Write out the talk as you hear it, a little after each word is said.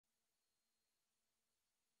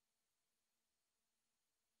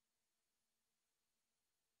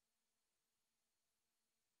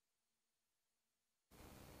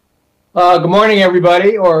Good morning,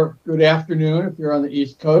 everybody, or good afternoon if you're on the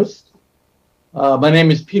East Coast. My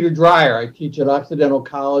name is Peter Dreier. I teach at Occidental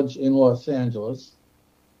College in Los Angeles,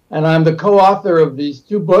 and I'm the co-author of these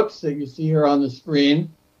two books that you see here on the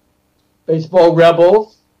screen, Baseball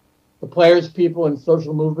Rebels, The Players, People, and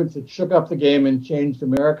Social Movements That Shook Up the Game and Changed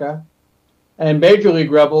America, and Major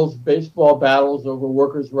League Rebels, Baseball Battles Over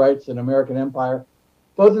Workers' Rights and American Empire.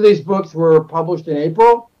 Both of these books were published in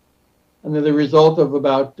April, and they're the result of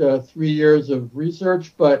about 3 years of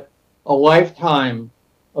research, but a lifetime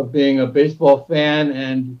of being a baseball fan.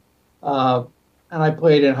 And I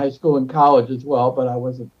played in high school and college as well, but I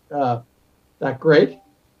wasn't that great.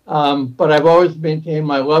 But I've always maintained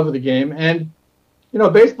my love of the game. And, you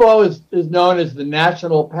know, baseball is known as the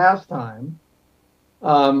national pastime.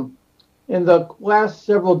 In the last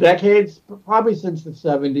several decades, probably since the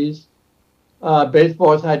 70s,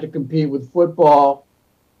 baseball has had to compete with football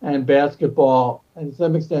and basketball, and to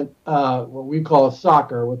some extent, what we call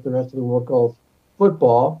soccer, what the rest of the world calls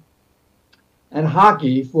football, and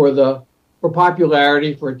hockey for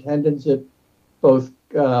popularity, for attendance at both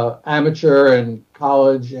amateur and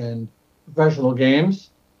college and professional games.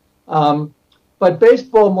 But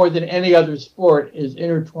baseball, more than any other sport, is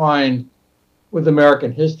intertwined with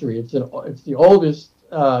American history. It's the oldest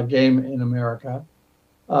game in America,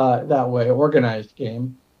 that way, organized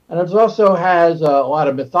game. And it also has a lot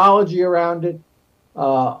of mythology around it,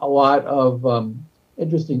 a lot of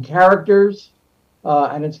interesting characters,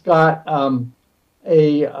 and it's got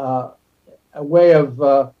a way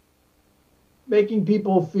of making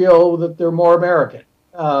people feel that they're more American.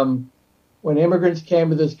 When immigrants came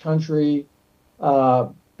to this country,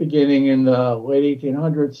 beginning in the late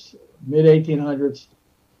 1800s, mid 1800s,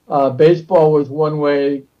 baseball was one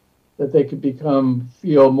way that they could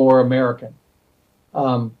feel more American.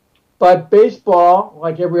 But baseball,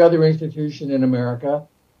 like every other institution in America,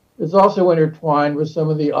 is also intertwined with some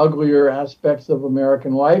of the uglier aspects of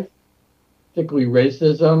American life, particularly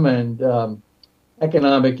racism and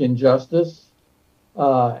economic injustice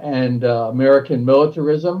and American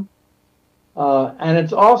militarism. And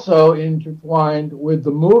it's also intertwined with the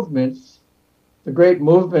movements, the great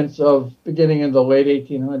movements of beginning in the late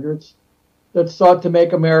 1800s that sought to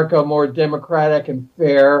make America a more democratic and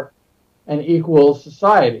fair and equal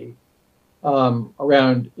society.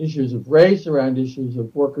 Around issues of race, around issues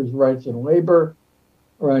of workers' rights and labor,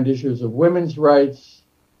 around issues of women's rights,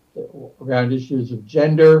 around issues of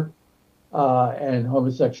gender and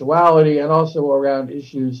homosexuality, and also around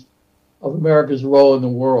issues of America's role in the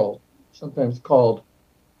world, sometimes called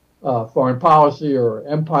foreign policy or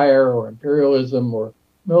empire or imperialism or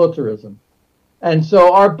militarism. And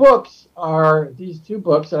so our books are these two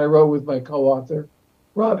books that I wrote with my co-author,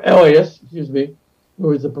 Rob Elias,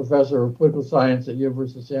 who is a professor of political science at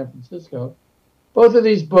University of San Francisco. Both of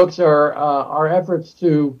these books are our efforts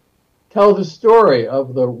to tell the story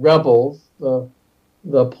of the rebels,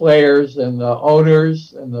 the players and the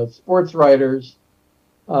owners and the sports writers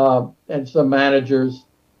and some managers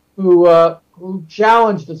who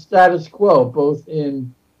challenged the status quo, both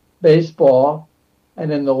in baseball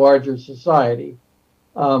and in the larger society.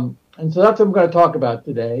 And so that's what I'm going to talk about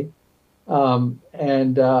today.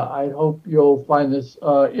 And I hope you'll find this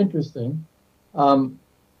interesting. I'm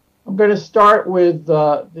going to start with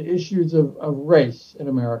the issues of race in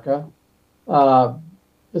America.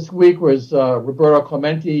 This week was Roberto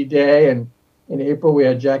Clemente Day, and in April we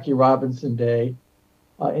had Jackie Robinson Day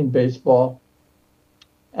in baseball.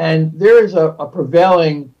 And there is a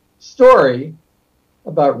prevailing story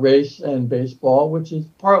about race and baseball, which is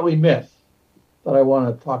partly myth, that I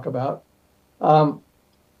want to talk about.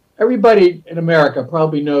 Everybody in America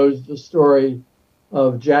probably knows the story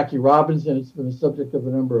of Jackie Robinson. It's been the subject of a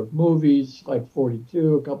number of movies, like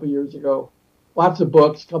 42 a couple years ago, lots of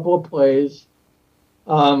books, a couple of plays,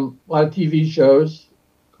 a lot of TV shows,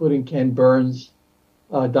 including Ken Burns'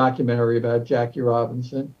 documentary about Jackie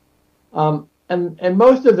Robinson. And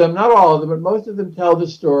most of them, not all of them, but most of them tell the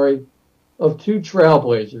story of two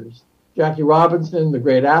trailblazers. Jackie Robinson, the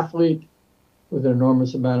great athlete with an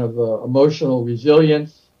enormous amount of emotional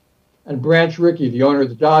resilience, and Branch Rickey, the owner of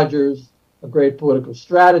the Dodgers, a great political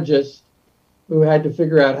strategist who had to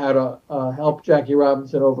figure out how to help Jackie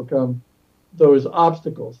Robinson overcome those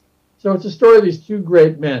obstacles. So it's a story of these two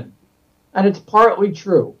great men. And it's partly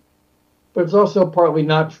true, but it's also partly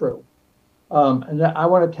not true. And I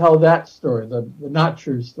want to tell that story, the not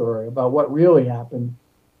true story, about what really happened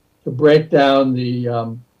to break down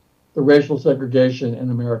the racial segregation in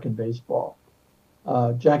American baseball.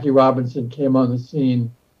 Jackie Robinson came on the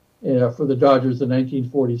scene for the Dodgers in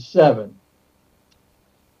 1947.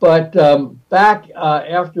 But back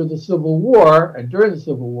after the Civil War and during the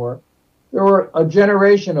Civil War, there were a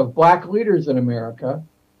generation of black leaders in America,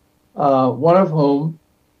 one of whom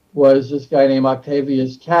was this guy named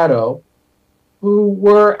Octavius Catto, who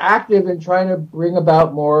were active in trying to bring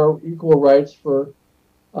about more equal rights for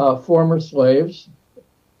former slaves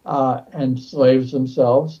and slaves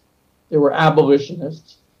themselves. They were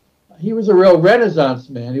abolitionists. He was a real Renaissance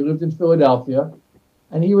man. He lived in Philadelphia,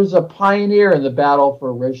 and he was a pioneer in the battle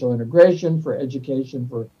for racial integration, for education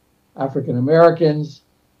for African Americans,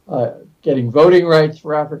 getting voting rights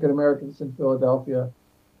for African Americans in Philadelphia.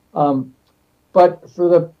 But for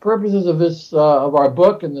the purposes of this, of our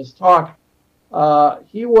book and this talk,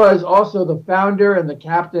 he was also the founder and the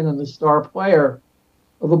captain and the star player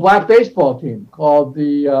of a black baseball team called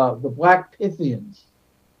the Black Pythians.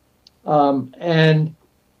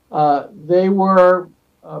 They were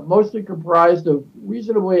mostly comprised of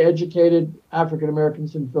reasonably educated African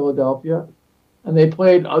Americans in Philadelphia, and they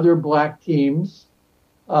played other black teams.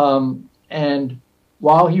 And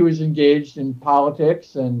while he was engaged in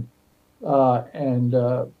politics and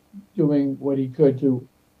doing what he could to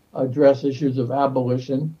address issues of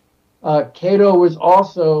abolition, Cato was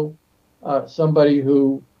also somebody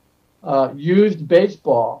who used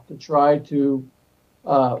baseball to try to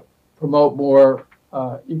promote more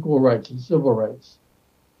equal rights and civil rights.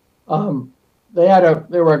 They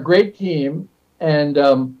were a great team, and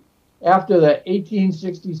after the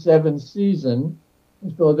 1867 season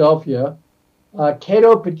in Philadelphia,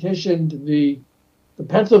 Cato petitioned the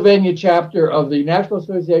Pennsylvania chapter of the National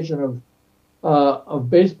Association of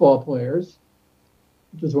Baseball Players,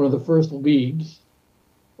 which was one of the first leagues,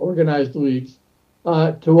 organized leagues,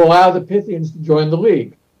 to allow the Pythians to join the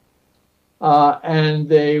league. And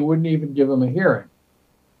they wouldn't even give them a hearing.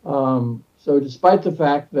 So despite the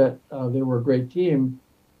fact that they were a great team,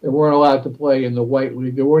 they weren't allowed to play in the white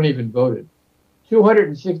league. They weren't even voted.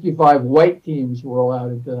 265 white teams were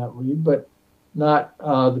allowed into that league, but not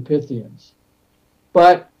the Pythians.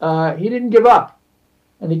 But he didn't give up,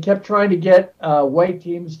 and he kept trying to get white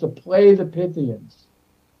teams to play the Pythians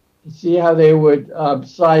to see how they would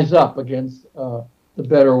size up against the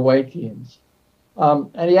better white teams.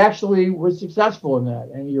 And he actually was successful in that,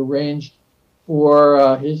 and he arranged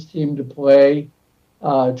for his team to play,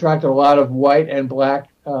 attracted a lot of white and black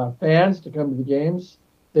fans to come to the games.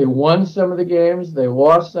 They won some of the games, they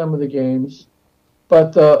lost some of the games,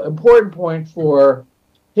 but the important point for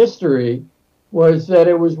history was that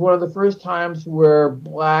it was one of the first times where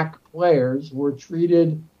black players were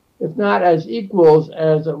treated, if not as equals,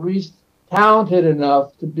 as at least talented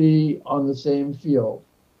enough to be on the same field.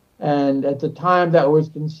 And at the time, that was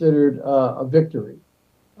considered a victory.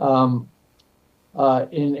 In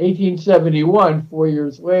 1871, 4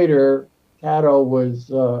 years later, Cato was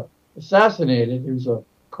assassinated. There's a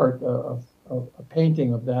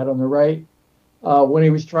painting of that on the right, when he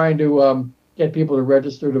was trying to get people to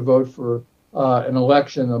register to vote for an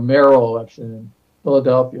election, a mayoral election in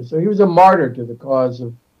Philadelphia. So he was a martyr to the cause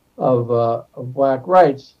of black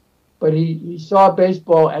rights, but he saw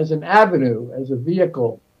baseball as an avenue, as a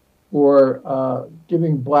vehicle for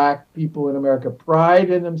giving black people in America pride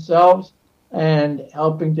in themselves and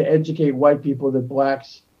helping to educate white people that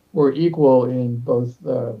blacks were equal in both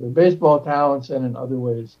their baseball talents and in other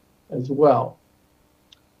ways as well.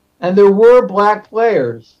 And there were black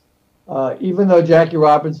players, even though Jackie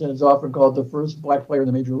Robinson is often called the first black player in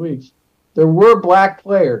the major leagues. There were black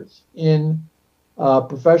players in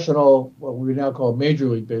professional, what we now call Major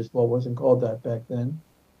League Baseball, wasn't called that back then.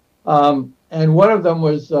 And one of them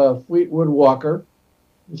was Fleetwood Walker.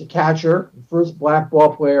 He was a catcher, the first black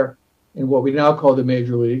ball player in what we now call the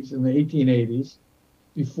major leagues in the 1880s,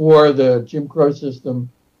 before the Jim Crow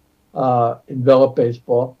system enveloped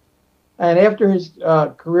baseball. And after his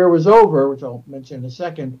career was over, which I'll mention in a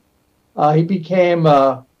second, he became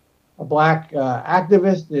a black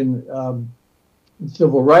activist in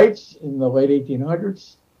civil rights in the late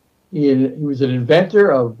 1800s. He was an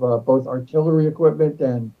inventor of both artillery equipment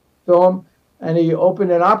and film, and he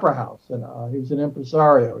opened an opera house, and he was an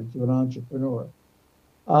impresario, he was an entrepreneur.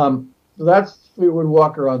 So that's Fleetwood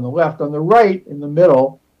Walker on the left. On the right, in the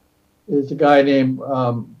middle, is a guy named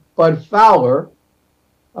Bud Fowler,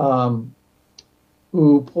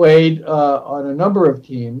 who played on a number of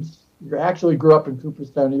teams. He actually grew up in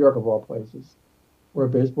Cooperstown, New York, of all places, where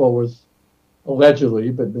baseball was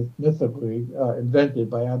allegedly, but mythically, invented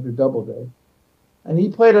by Andrew Doubleday. And he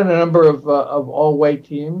played on a number of all-white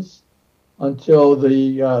teams until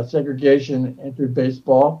the segregation entered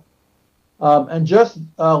baseball. And just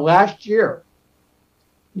last year,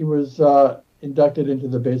 he was inducted into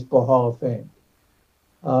the Baseball Hall of Fame.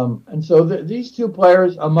 And so these two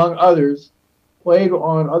players, among others, played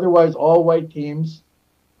on otherwise all-white teams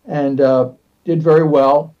and did very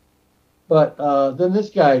well. But then this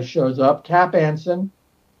guy shows up, Cap Anson,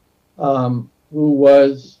 who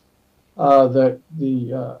was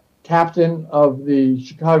the captain of the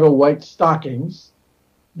Chicago White Stockings,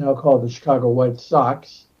 now called the Chicago White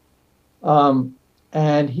Sox.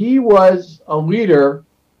 And he was a leader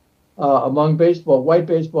among white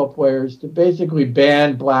baseball players to basically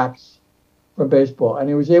ban blacks from baseball. And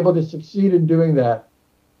he was able to succeed in doing that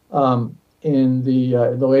in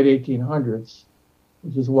the late 1800s,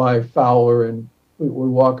 which is why Fowler and Fleetwood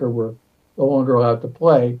Walker were no longer allowed to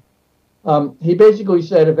play. He basically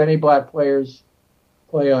said if any black players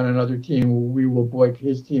play on another team,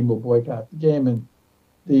 his team will boycott the game, and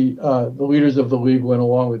the leaders of the league went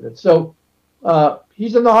along with it. So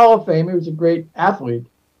he's in the Hall of Fame. He was a great athlete,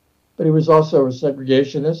 but he was also a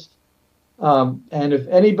segregationist. And if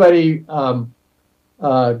anybody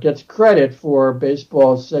gets credit for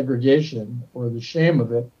baseball's segregation or the shame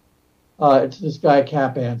of it, it's this guy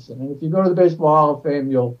Cap Anson. And if you go to the Baseball Hall of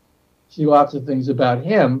Fame, you'll see lots of things about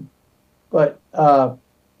him. But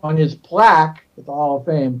on his plaque at the Hall of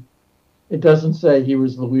Fame, it doesn't say he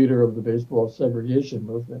was the leader of the baseball segregation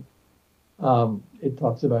movement. It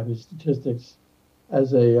talks about his statistics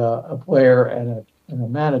as a player and a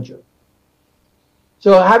manager.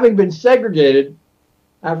 So having been segregated,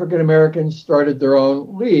 African Americans started their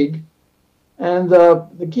own league. And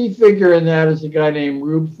the key figure in that is a guy named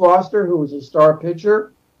Rube Foster, who was a star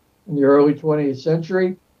pitcher in the early 20th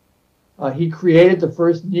century. He created the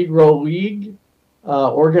first Negro League,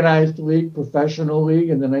 organized league, professional league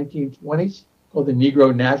in the 1920s, called the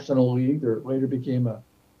Negro National League, or it later became a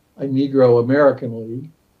Negro American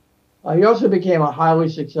League. He also became a highly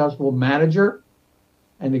successful manager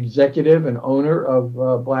and executive and owner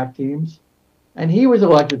of black teams. And he was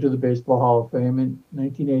elected to the Baseball Hall of Fame in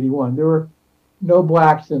 1981. There were no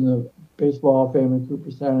blacks in the Baseball Hall of Fame in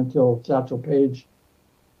Cooperstown until Satchel Paige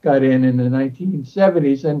got in the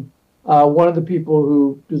 1970s. And one of the people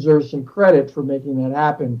who deserves some credit for making that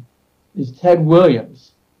happen is Ted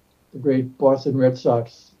Williams, the great Boston Red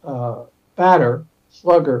Sox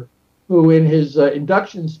slugger, who in his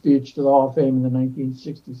induction speech to the Hall of Fame in the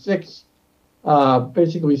 1966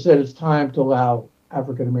 basically said it's time to allow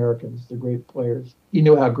African Americans, the great players. He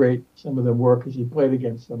knew how great some of them were because he played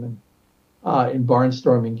against them in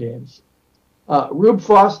barnstorming games. Rube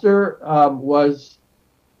Foster was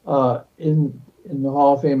in the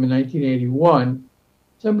Hall of Fame in 1981.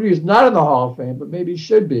 Somebody who's not in the Hall of Fame, but maybe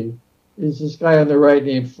should be, is this guy on the right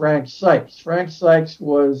named Frank Sykes. Frank Sykes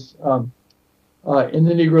was in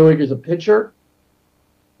the Negro League as a pitcher.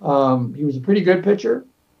 He was a pretty good pitcher.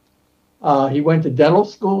 He went to dental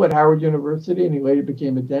school at Howard University, and he later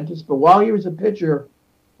became a dentist. But while he was a pitcher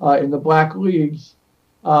in the black leagues,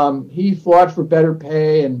 he fought for better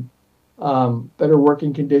pay and better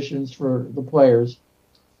working conditions for the players.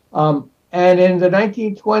 And in the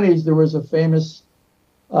 1920s, there was a famous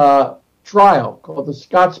trial called the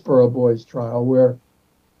Scottsboro Boys trial, where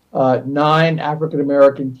 9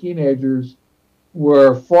 African-American teenagers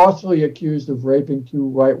were falsely accused of raping 2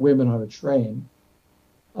 white women on a train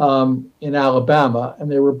in Alabama. And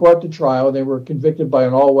they were brought to trial, and they were convicted by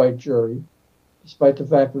an all-white jury, despite the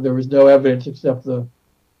fact that there was no evidence except the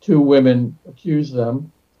 2 women accused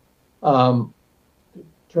them.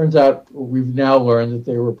 Turns out we've now learned that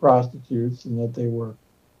they were prostitutes and that they were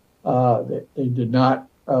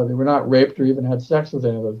they were not raped or even had sex with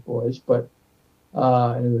any of those boys, but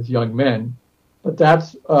and it was young men. But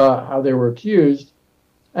that's how they were accused.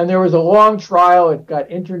 And there was a long trial. It got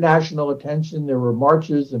international attention. There were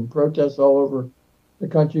marches and protests all over the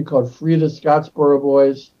country called Free the Scottsboro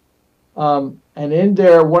Boys. And in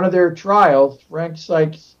one of their trials, Frank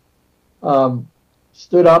Sykes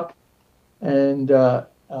stood up and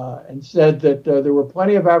said that there were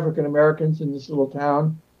plenty of African Americans in this little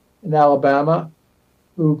town in Alabama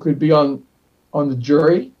who could be on the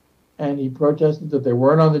jury, and he protested that they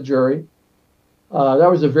weren't on the jury. That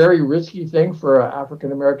was a very risky thing for an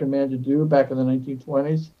African American man to do back in the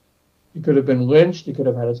 1920s. He could have been lynched. He could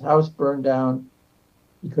have had his house burned down.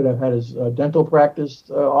 He could have had his dental practice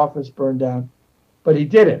office burned down. But he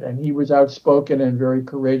didn't, and he was outspoken and very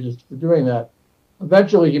courageous for doing that.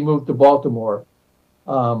 Eventually, he moved to Baltimore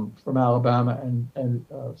from Alabama and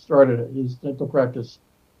started his dental practice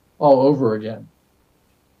all over again.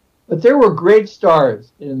 But there were great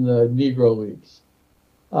stars in the Negro Leagues.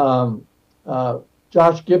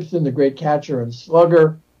 Josh Gibson, the great catcher and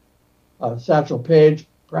slugger, Satchel Paige,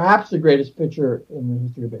 perhaps the greatest pitcher in the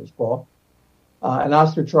history of baseball, and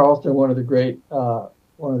Oscar Charleston, one of the great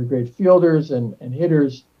fielders and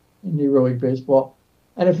hitters in Negro League baseball.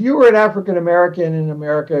 And if you were an African American in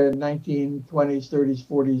America in 1920s, 30s,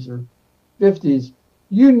 40s, or 50s,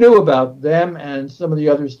 you knew about them and some of the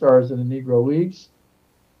other stars in the Negro Leagues.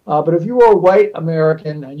 But if you were a white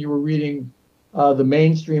American and you were reading the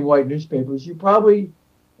mainstream white newspapers, you probably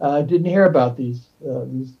didn't hear about these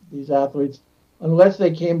athletes unless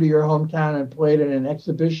they came to your hometown and played in an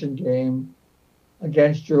exhibition game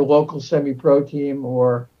against your local semi-pro team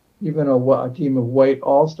or even a team of white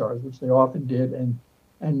all-stars, which they often did, and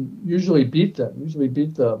usually beat them, usually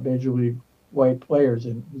beat the major league white players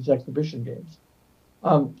in these exhibition games.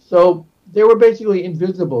 So they were basically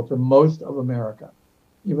invisible to most of America,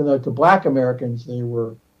 even though to Black Americans they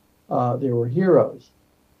were heroes.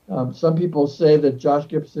 Some people say that Josh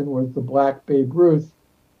Gibson was the Black Babe Ruth.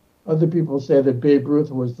 Other people say that Babe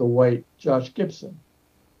Ruth was the white Josh Gibson.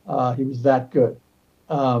 He was that good.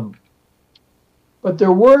 But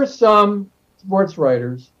there were some sports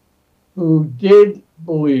writers who did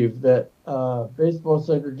believe that baseball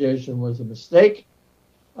segregation was a mistake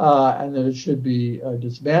and that it should be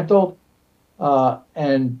dismantled.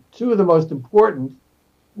 And two of the most important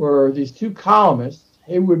were these two columnists,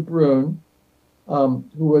 Haywood Broun, who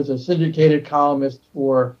was a syndicated columnist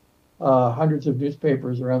for hundreds of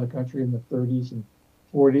newspapers around the country in the 30s and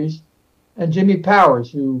 40s, and Jimmy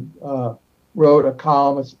Powers, who wrote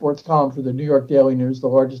a sports column for the New York Daily News, the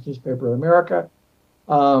largest newspaper in America,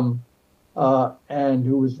 and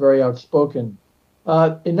who was very outspoken.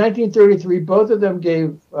 In 1933, both of them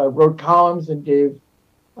wrote columns and gave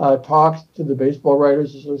talks to the Baseball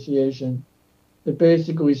Writers Association that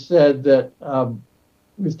basically said that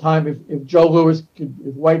it was time if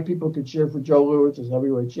white people could cheer for Joe Louis as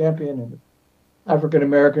heavyweight champion, and African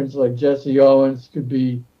Americans like Jesse Owens could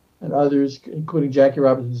be, and others, including Jackie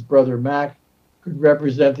Robinson's brother Mac, could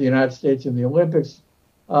represent the United States in the Olympics.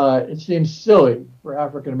 It seems silly for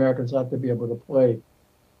African Americans not to be able to play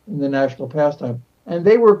in the national pastime. And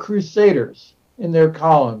they were crusaders in their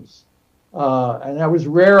columns. And that was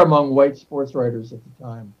rare among white sports writers at the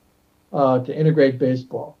time, to integrate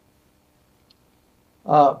baseball.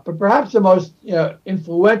 But perhaps the most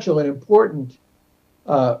influential and important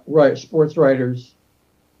sports writers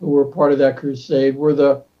who were part of that crusade were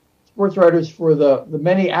the sports writers for the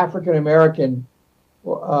many African American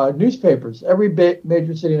newspapers. Every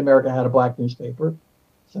major city in America had a Black newspaper.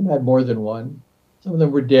 Some had more than one. Some of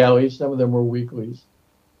them were dailies. Some of them were weeklies.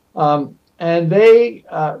 And they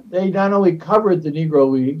not only covered the Negro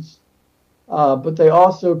Leagues, but they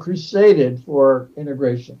also crusaded for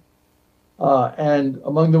integration. And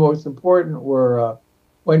among the most important were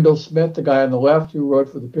Wendell Smith, the guy on the left who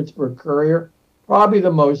wrote for the Pittsburgh Courier, probably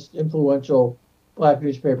the most influential Black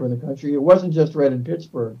newspaper in the country. It wasn't just read in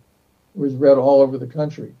Pittsburgh. It was read all over the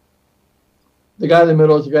country. The guy in the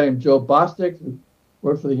middle is a guy named Joe Bostic, who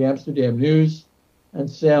wrote for the Amsterdam News, and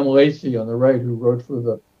Sam Lacey on the right, who wrote for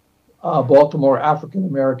the Baltimore African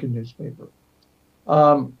American newspaper.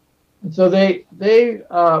 And so they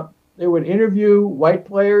would interview white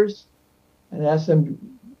players and ask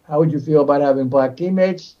them, how would you feel about having Black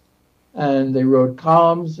teammates? And they wrote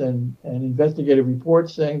columns and investigative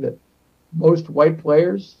reports saying that most white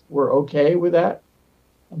players were okay with that.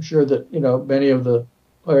 I'm sure that, many of the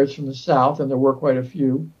players from the South, and there were quite a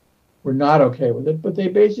few, were not okay with it. But they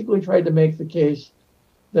basically tried to make the case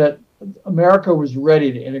that America was ready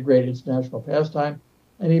to integrate its national pastime,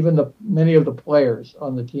 and even many of the players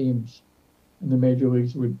on the teams in the major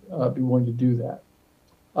leagues would be willing to do that.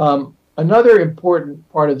 Another important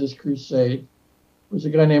part of this crusade was a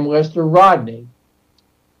guy named Lester Rodney,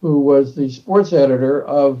 who was the sports editor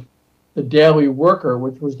of the Daily Worker,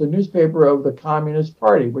 which was the newspaper of the Communist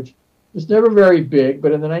Party, which was never very big,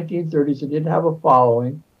 but in the 1930s it did have a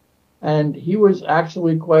following, and he was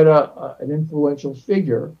actually quite an influential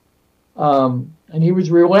figure, and he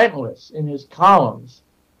was relentless in his columns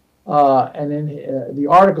and in the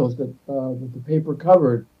articles that the paper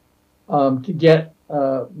covered to get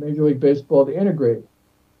Major League Baseball to integrate.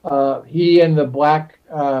 He and the Black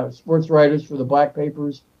sports writers for the Black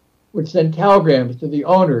papers would send telegrams to the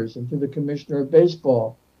owners and to the commissioner of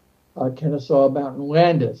baseball, Kennesaw Mountain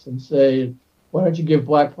Landis, and say, why don't you give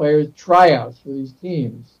Black players tryouts for these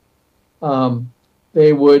teams?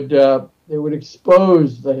 They would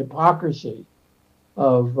expose the hypocrisy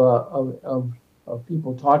of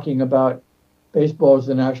people talking about baseball as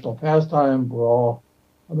the national pastime, where all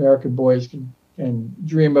American boys can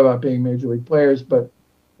dream about being major league players, but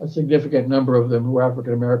a significant number of them who are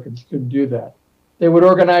African Americans couldn't do that. They would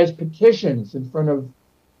organize petitions in front of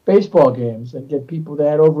baseball games and get people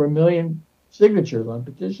that had over 1 million signatures on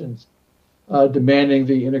petitions demanding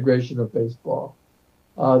the integration of baseball.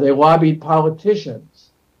 They lobbied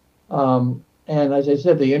politicians, and And as I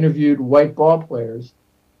said, they interviewed white ball players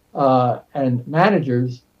and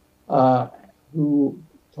managers who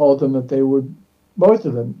told them that most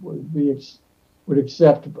of them would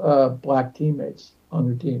accept black teammates on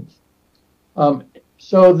their teams.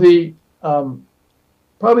 So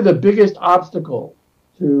probably the biggest obstacle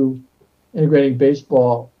to integrating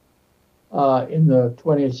baseball in the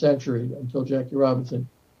 20th century until Jackie Robinson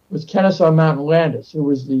was Kennesaw Mountain Landis, who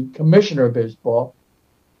was the commissioner of baseball.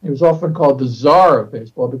 He was often called the czar of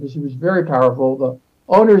baseball because he was very powerful. The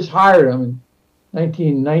owners hired him in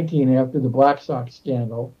 1919 after the Black Sox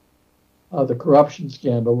scandal, the corruption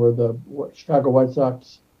scandal where the Chicago White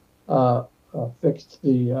Sox fixed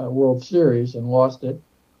the World Series and lost it.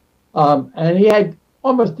 And he had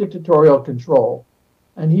almost dictatorial control.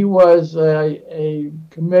 And he was a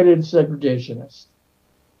committed segregationist.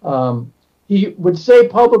 He would say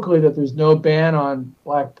publicly that there's no ban on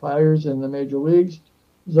black players in the major leagues. It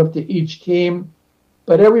was up to each team.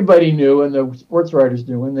 But everybody knew, and the sports writers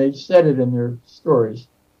knew, and they said it in their stories,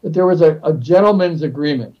 that there was a gentleman's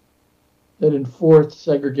agreement that enforced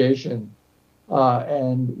segregation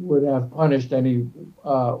and would have punished any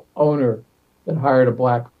owner that hired a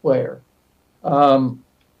black player.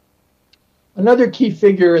 Another key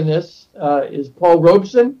figure in this is Paul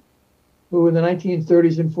Robeson, who in the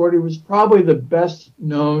 1930s and 40s was probably the best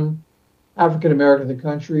known African American in the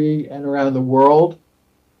country and around the world,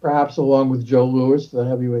 perhaps along with Joe Louis, the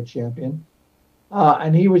heavyweight champion.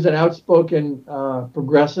 And he was an outspoken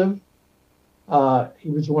progressive. He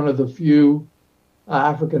was one of the few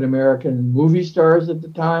African American movie stars at the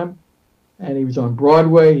time. And he was on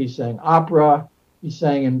Broadway. He sang opera. He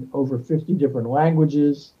sang in over 50 different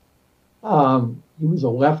languages. He was a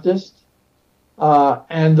leftist.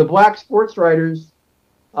 And the black sports writers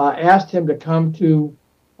asked him to come to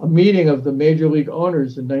a meeting of the major league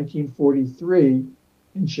owners in 1943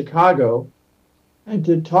 in Chicago and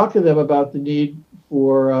to talk to them about the need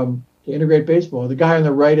for to integrate baseball. The guy on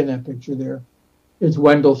the right in that picture there is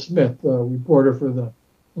Wendell Smith, the reporter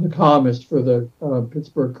the columnist for the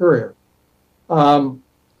Pittsburgh Courier.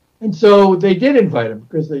 And so they did invite him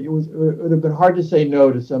because it would have been hard to say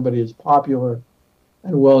no to somebody as popular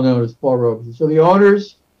and well known as Paul Robeson. So the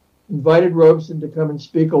owners invited Robeson to come and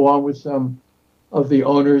speak along with some of the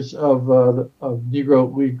owners of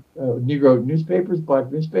Negro newspapers,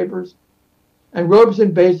 black newspapers. And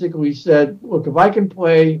Robeson basically said, look, if I can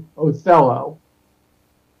play Othello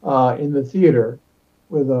in the theater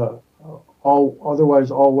with a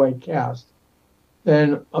otherwise all-white cast,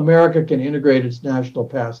 then America can integrate its national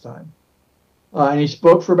pastime. And he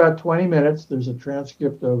spoke for about 20 minutes. There's a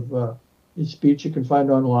transcript of his speech you can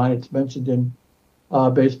find online. It's mentioned in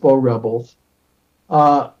Baseball Rebels.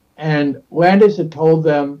 And Landis had told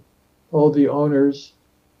the owners,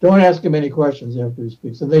 don't ask him any questions after he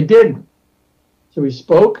speaks. And they didn't. So he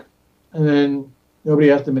spoke, and then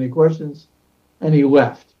nobody asked him any questions, and he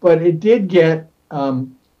left. But it did get a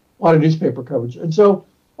lot of newspaper coverage. And so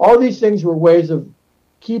all these things were ways of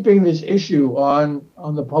keeping this issue on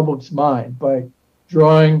the public's mind by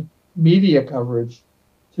drawing media coverage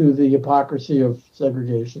to the hypocrisy of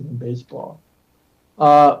segregation in baseball.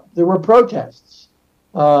 There were protests,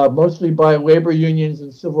 mostly by labor unions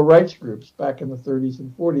and civil rights groups back in the 30s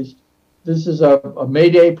and 40s. This is a May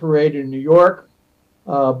Day parade in New York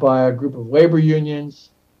by a group of labor unions.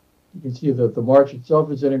 You can see that the march itself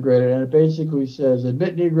is integrated, and it basically says,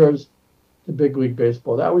 admit Negroes to big league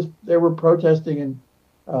baseball. They were protesting,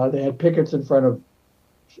 and they had pickets in front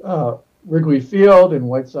of Wrigley Field and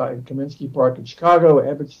Whiteside, Kaminsky Park in Chicago,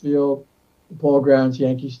 Ebbets Field, the Polo Grounds,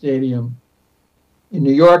 Yankee Stadium. In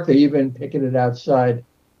New York, they even picketed outside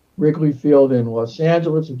Wrigley Field in Los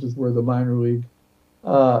Angeles, which is where the minor league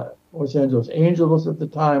Los Angeles Angels at the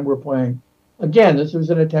time were playing. Again, this was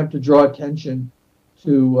an attempt to draw attention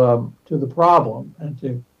to the problem and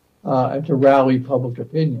to rally public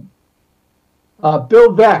opinion.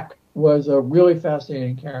 Bill Veeck was a really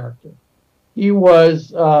fascinating character. He was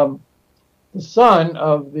the son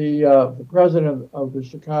of the president of the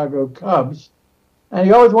Chicago Cubs, and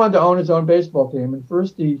he always wanted to own his own baseball team. And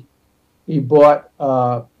first he bought,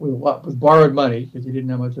 with borrowed money, because he didn't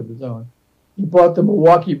have much of his own, he bought the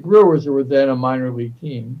Milwaukee Brewers, who were then a minor league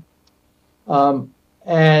team.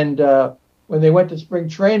 And when they went to spring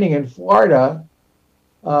training in Florida,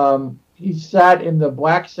 he sat in the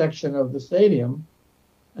black section of the stadium,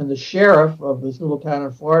 and the sheriff of this little town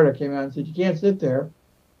in Florida came out and said, you can't sit there.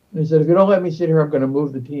 And he said, if you don't let me sit here, I'm going to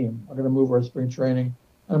move the team. I'm going to move our spring training.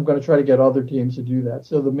 And I'm going to try to get other teams to do that.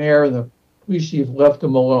 So the mayor and the police chief left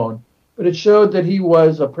him alone. But it showed that he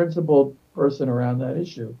was a principled person around that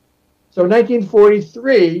issue. So in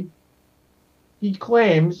 1943, he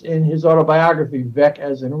claims in his autobiography, Vec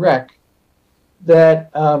as in Wreck,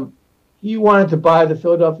 that he wanted to buy the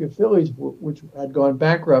Philadelphia Phillies, which had gone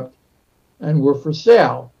bankrupt and were for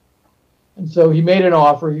sale. And so he made an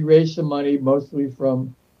offer. He raised some money, mostly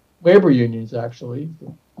from labor unions, actually.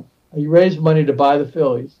 He raised money to buy the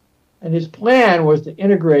Phillies. And his plan was to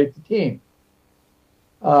integrate the team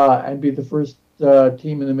and be the first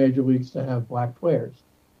team in the major leagues to have black players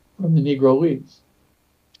from the Negro Leagues.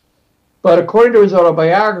 But according to his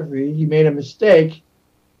autobiography, he made a mistake,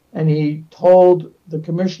 and he told the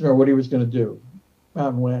commissioner what he was going to do,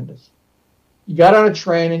 Mountain Landis. He got on a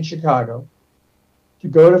train in Chicago to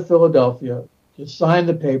go to Philadelphia to sign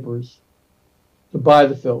the papers to buy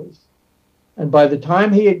the Phillies. And by the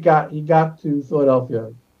time he got to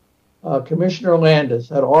Philadelphia, Commissioner Landis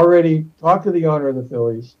had already talked to the owner of the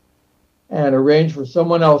Phillies and arranged for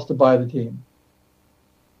someone else to buy the team.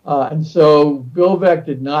 And so Bill Veeck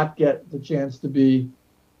did not get the chance to be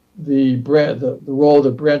the role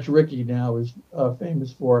that Branch Rickey now is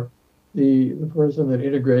famous for, the person that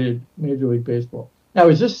integrated Major League Baseball. Now,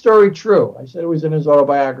 is this story true? I said it was in his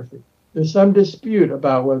autobiography. There's some dispute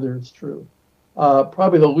about whether it's true.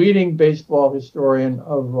 Probably the leading baseball historian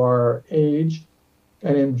of our age, a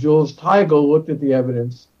guy named Jules Teigel, looked at the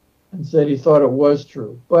evidence and said he thought it was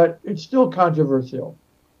true. But it's still controversial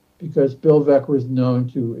because Bill Veeck was known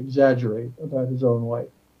to exaggerate about his own life.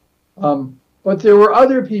 But there were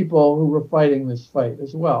other people who were fighting this fight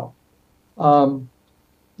as well.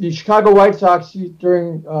 The Chicago White Sox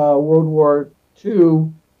during World War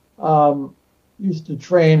II used to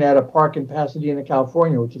train at a park in Pasadena,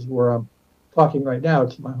 California, which is where I'm talking right now.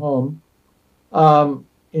 It's my home.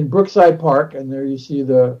 In Brookside Park, and there you see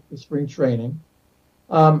the spring training.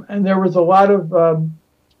 And there was a lot of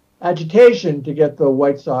agitation to get the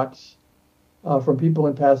White Sox from people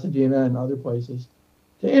in Pasadena and other places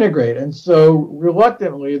to integrate. And so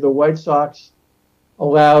reluctantly, the White Sox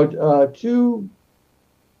allowed two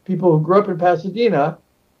people who grew up in Pasadena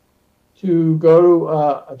to go to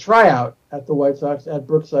a tryout at the White Sox at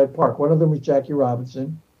Brookside Park. One of them was Jackie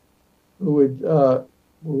Robinson, who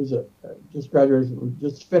was just graduated, who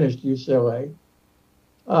just finished UCLA,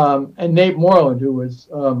 and Nate Moreland, who was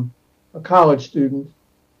a college student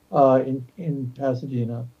in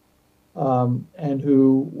Pasadena, and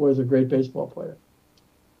who was a great baseball player.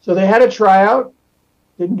 So they had a tryout,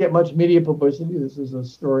 didn't get much media publicity. This is a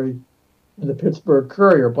story in the Pittsburgh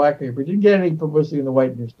Courier, black paper. Didn't get any publicity in the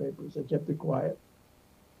white newspapers. They kept it quiet.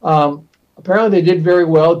 Apparently they did very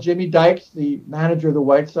well. Jimmy Dykes, the manager of the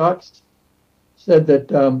White Sox, said that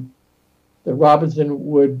that Robinson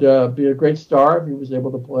would be a great star if he was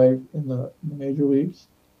able to play in the major leagues.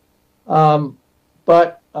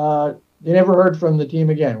 But they never heard from the team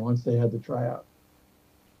again once they had the tryout.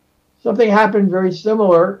 Something happened very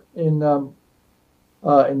similar in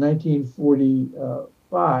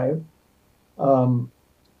 1945.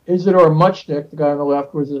 Isidore Muchnick, the guy on the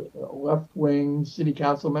left, was a left-wing city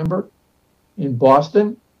council member in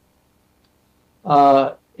Boston.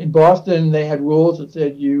 In Boston, they had rules that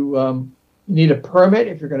said you need a permit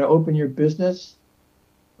if you're going to open your business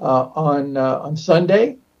on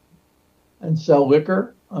Sunday and sell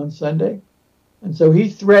liquor on Sunday. And so he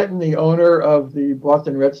threatened the owner of the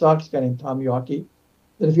Boston Red Sox, a guy named Tom Yawkey,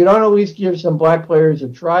 that if you don't at least give some black players a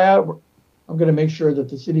tryout, I'm going to make sure that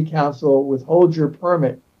the city council withholds your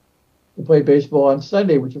permit to play baseball on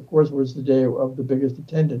Sunday, which of course was the day of the biggest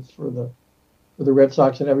attendance for the Red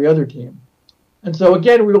Sox and every other team. And so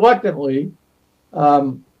again, reluctantly,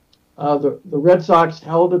 the Red Sox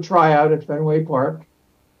held a tryout at Fenway Park,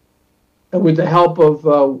 and with the help of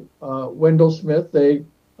Wendell Smith, they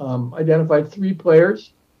identified 3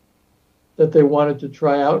 players that they wanted to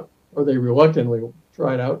try out, or they reluctantly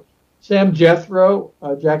tried out. Sam Jethro,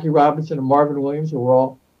 Jackie Robinson, and Marvin Williams, who were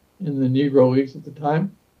all in the Negro Leagues at the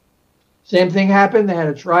time. Same thing happened. They had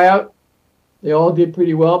a tryout. They all did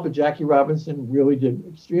pretty well, but Jackie Robinson really did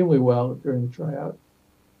extremely well during the tryout.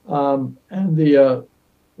 And the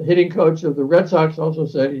hitting coach of the Red Sox also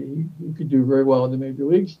said he could do very well in the major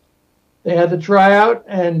leagues. They had the tryout,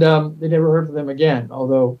 and they never heard from them again,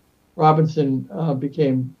 although Robinson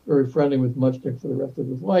became very friendly with Muchnick for the rest of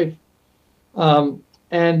his life. So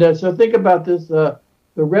think about this. The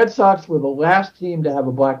Red Sox were the last team to have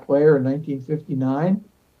a black player in 1959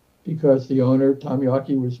 because the owner, Tom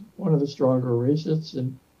Yawkey, was one of the stronger racists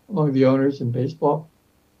among the owners in baseball.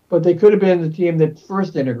 But they could have been the team that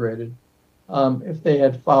first integrated if they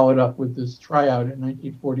had followed up with this tryout in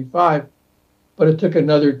 1945. But it took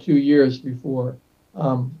another 2 years before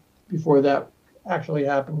that actually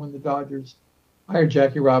happened when the Dodgers hired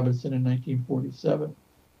Jackie Robinson in 1947.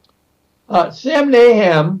 Sam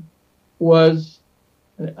Naham he's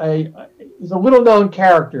a little known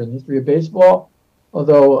character in the history of baseball,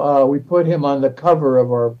 although we put him on the cover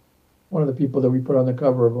of one of the people that we put on the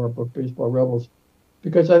cover of our book, Baseball Rebels,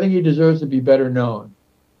 because I think he deserves to be better known.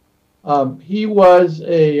 He was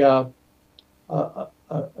a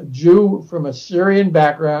Jew from a Syrian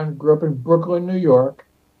background, grew up in Brooklyn, New York.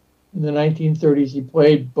 In the 1930s, he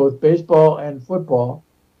played both baseball and football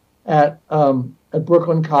at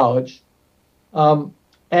Brooklyn College.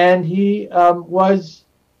 And he was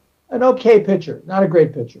an okay pitcher, not a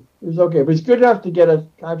great pitcher. He was okay, but he's good enough to get a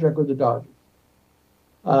contract with the Dodgers.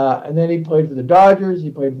 And then he played for the Dodgers, he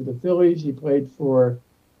played for the Phillies, he played for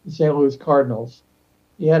the St. Louis Cardinals.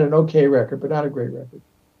 He had an okay record, but not a great record.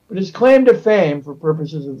 But his claim to fame, for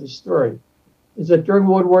purposes of this story, is that during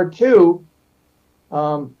World War II,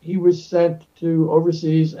 he was sent to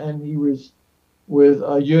overseas, and he was with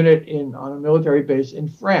a unit on a military base in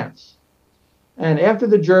France. And after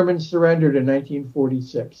the Germans surrendered in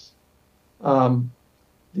 1946,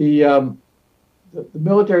 the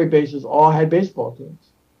military bases all had baseball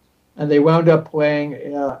teams, and they wound up playing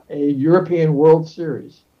a European World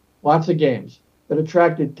Series, lots of games that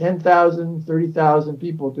attracted 10,000, 30,000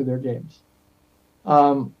 people to their games.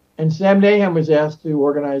 And Sam Nahum was asked to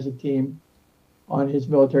organize a team on his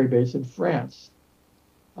military base in France,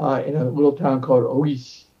 in a little town called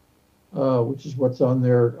Ois, which is what's on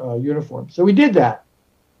their uniform. So we did that.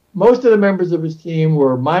 Most of the members of his team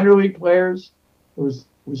were minor league players. There was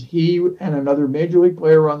he and another major league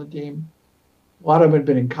player on the team. A lot of them had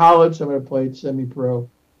been in college. Some had played semi-pro.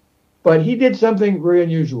 But he did something very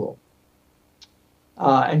unusual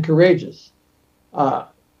and courageous.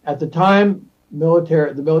 At the time,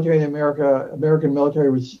 the military in American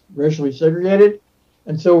military was racially segregated,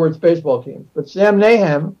 and so were its baseball teams. But Sam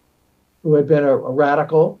Nahum, who had been a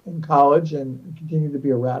radical in college and continued to be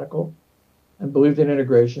a radical and believed in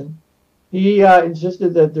integration, he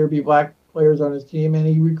insisted that there be black players on his team, and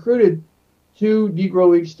he recruited 2 Negro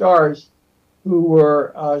League stars who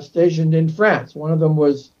were stationed in France. One of them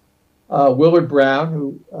was Willard Brown,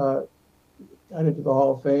 who got into the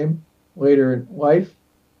Hall of Fame later in life,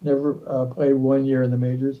 never played 1 year in the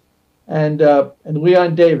majors, and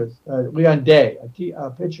Leon Day,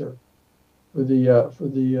 a pitcher for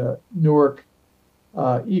the Newark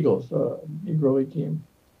Eagles, Negro League team,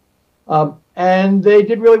 and they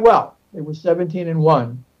did really well. They were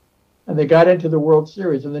 17-1, and they got into the World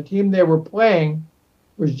Series. And the team they were playing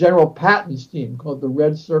was General Patton's team, called the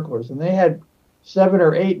Red Circlers, and they had 7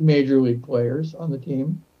 or 8 major league players on the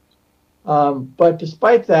team. But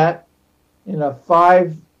despite that, in a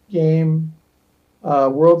 5-game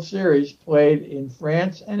World Series played in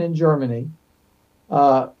France and in Germany,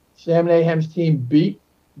 Sam Nahum's team beat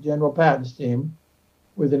General Patton's team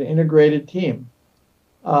with an integrated team.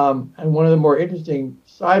 And one of the more interesting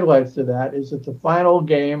sidelights to that is that the final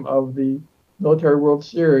game of the Military World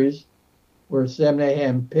Series, where Sam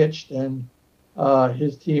Nahum pitched and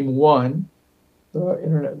his team won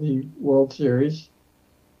the World Series,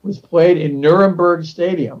 was played in Nuremberg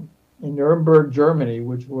Stadium in Nuremberg, Germany,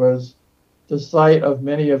 which was the site of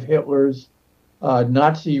many of Hitler's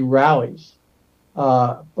Nazi rallies.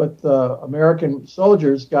 But the American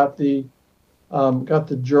soldiers got the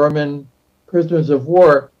German prisoners of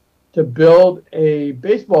war to build a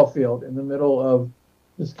baseball field in the middle of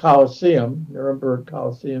this Coliseum, Nuremberg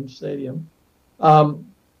Coliseum Stadium.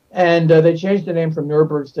 And they changed the name from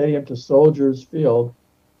Nuremberg Stadium to Soldiers Field.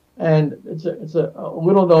 And it's a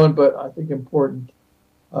little known, but I think important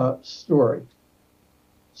story.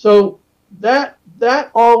 So that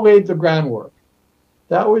all laid the groundwork.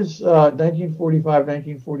 That was 1945,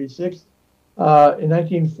 1946. In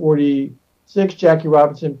 1946, Jackie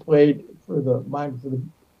Robinson played for the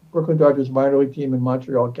Brooklyn Dodgers minor league team in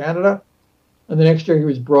Montreal, Canada. And the next year he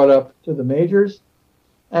was brought up to the majors.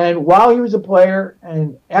 And while he was a player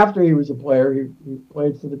and after he was a player, he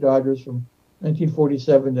played for the Dodgers from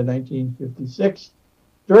 1947 to 1956.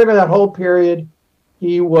 During that whole period,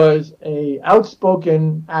 he was an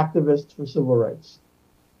outspoken activist for civil rights.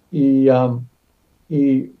 He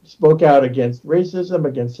spoke out against racism,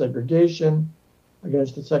 against segregation,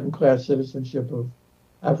 against the second-class citizenship of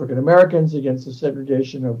African Americans, against the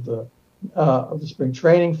segregation of the spring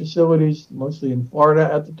training facilities, mostly in Florida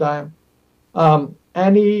at the time.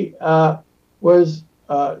 And he was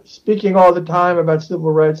speaking all the time about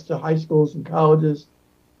civil rights to high schools and colleges.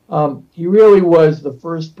 He really was the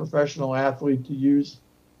first professional athlete to use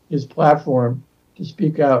his platform to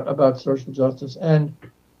speak out about social justice. And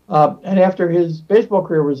after his baseball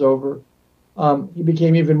career was over, he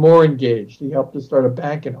became even more engaged. He helped to start a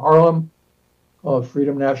bank in Harlem called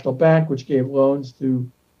Freedom National Bank, which gave loans to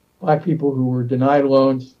black people who were denied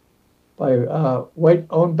loans by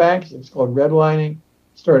white-owned banks. It was called redlining.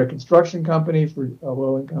 Started a construction company for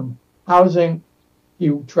low-income housing. He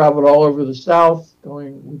traveled all over the South,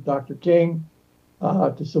 going with Dr. King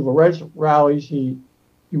to civil rights rallies. He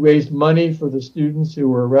raised money for the students who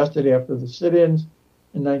were arrested after the sit-ins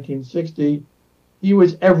in 1960. He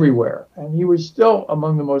was everywhere, and he was still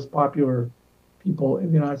among the most popular people in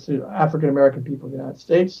the United States, African-American people in the United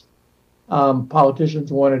States.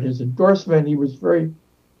 Politicians wanted his endorsement. He was very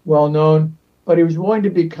well known, but he was willing to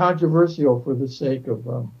be controversial for the sake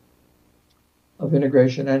of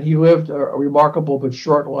integration. And he lived a remarkable but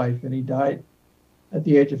short life, and he died at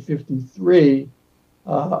the age of 53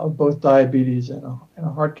 of both diabetes and a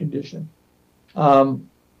heart condition. The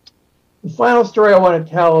final story I want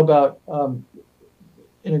to tell about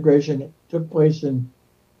integration took place in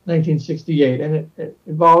 1968, and it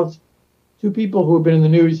involves two people who have been in the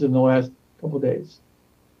news in the last couple of days.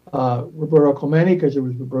 Roberto Clemente, because it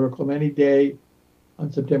was Roberto Clemente Day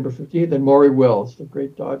on September 15th, and Maury Wills, the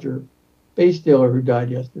great Dodger base stealer who died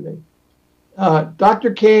yesterday.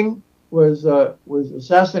 Dr. King was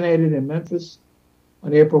assassinated in Memphis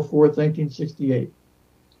on April 4th, 1968.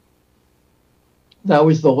 That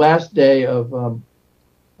was the last day of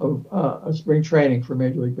spring training for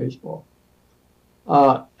Major League Baseball.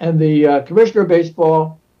 And the commissioner of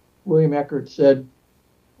baseball, William Eckert, said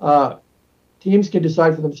teams can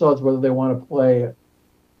decide for themselves whether they want to play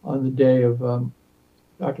on the day of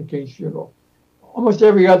Dr. King's funeral. Almost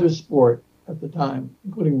every other sport at the time,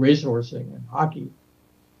 including racehorseing and hockey,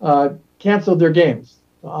 canceled their games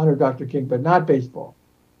to honor Dr. King, but not baseball.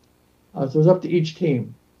 So it was up to each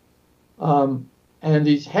team. And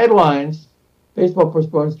these headlines, baseball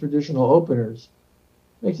postpones traditional openers,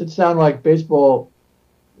 makes it sound like baseball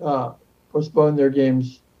postponed their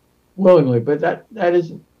games willingly, but that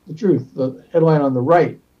isn't the truth. The headline on the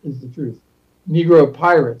right is the truth. Negro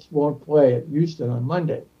Pirates won't play at Houston on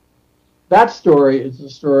Monday. That story is the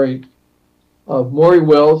story of Maury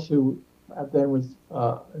Wills, who then was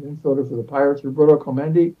an infielder for the Pirates, Roberto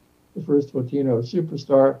Clemente, the first Latino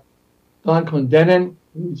superstar, Don Clendenin,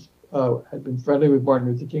 who had been friendly with Martin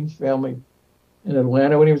Luther King's family in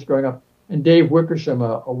Atlanta when he was growing up, and Dave Wickersham,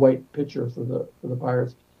 a white pitcher for the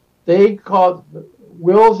Pirates. They called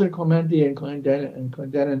Wills and Clemente and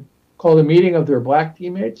Clendenin called a meeting of their black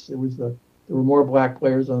teammates. There were more black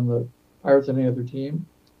players on the Pirates than any other team,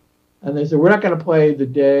 and they said, we're not going to play the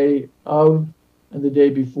day of and the day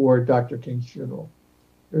before Dr. King's funeral.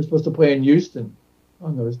 They were supposed to play in Houston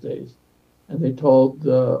on those days, and they told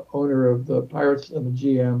the owner of the Pirates and the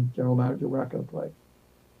GM, general manager, we're not going to play.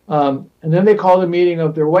 And then they called a meeting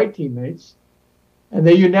of their white teammates, and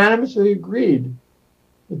they unanimously agreed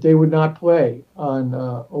that they would not play on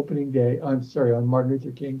on Martin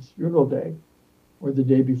Luther King's funeral day or the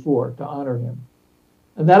day before to honor him.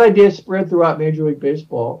 And that idea spread throughout Major League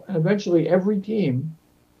Baseball, and eventually every team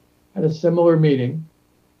had a similar meeting,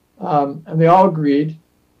 and they all agreed,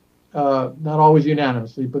 not always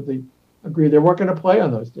unanimously, but they agreed they weren't going to play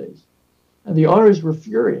on those days. And the owners were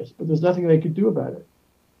furious, but there's nothing they could do about it.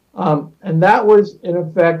 And that was, in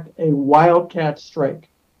effect, a wildcat strike.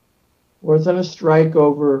 It wasn't a strike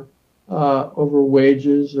over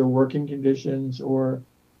wages or working conditions or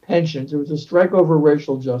pensions. It was a strike over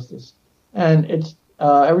racial justice. And it's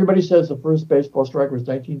everybody says the first baseball strike was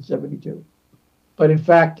 1972, but in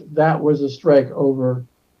fact that was a strike over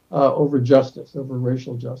justice, over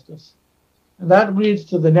racial justice. And that leads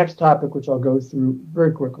to the next topic, which I'll go through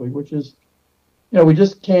very quickly, which is, we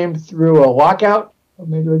just came through a lockout of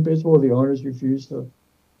Major League Baseball. The owners refused to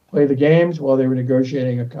play the games while they were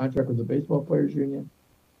negotiating a contract with the Baseball Players Union.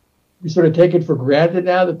 We sort of take it for granted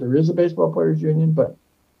now that there is a Baseball Players Union, but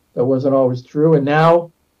that wasn't always true. And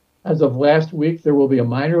now, as of last week, there will be a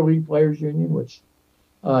minor league players union, which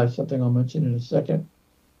is something I'll mention in a second.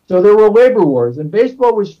 So there were labor wars, and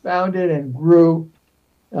baseball was founded and grew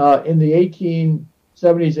in the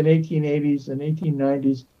 1870s and 1880s and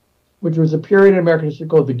 1890s, which was a period in American history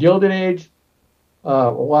called the Gilded Age.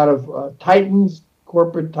 A lot of titans,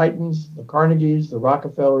 corporate titans, the Carnegies, the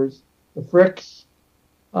Rockefellers, the Fricks,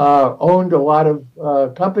 owned a lot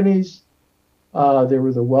of companies. They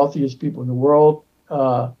were the wealthiest people in the world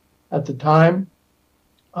at the time,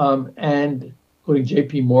 and including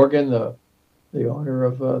J.P. Morgan, the owner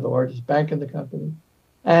of the largest bank in the company.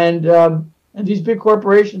 And these big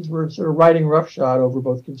corporations were sort of riding roughshod over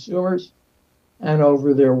both consumers and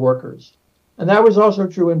over their workers. And that was also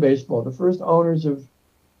true in baseball. The first owners of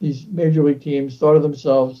these major league teams thought of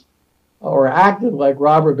themselves or acted like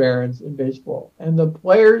robber barons in baseball. And the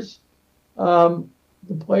players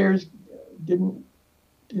didn't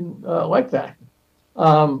like that.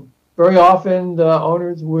 very often the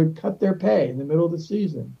owners would cut their pay in the middle of the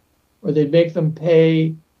season, or they'd make them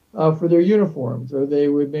pay for their uniforms, or they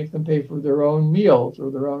would make them pay for their own meals or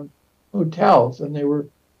their own hotels, and they were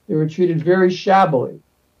treated very shabbily.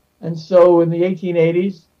 And so in the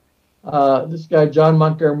 1880s, this guy John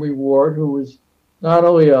Montgomery Ward, who was not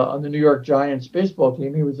only on the New York Giants baseball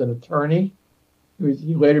team, he was an attorney.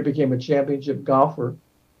 He later became a championship golfer.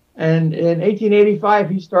 And in 1885,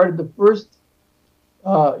 he started the first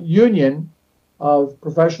union of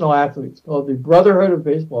professional athletes called the Brotherhood of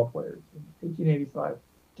Baseball Players in 1885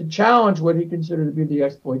 to challenge what he considered to be the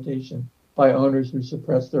exploitation by owners who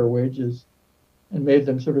suppressed their wages and made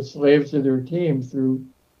them sort of slaves to their team through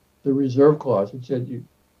the reserve clause, which said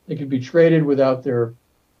they could be traded without their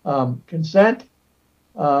consent,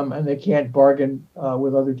 and they can't bargain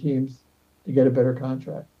with other teams to get a better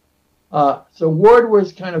contract. So Ward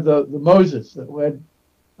was kind of the Moses that led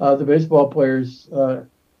the baseball players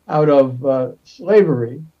out of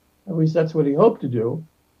slavery. At least that's what he hoped to do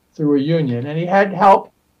through a union. And he had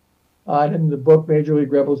help. In the book Major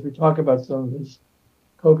League Rebels, we talk about some of his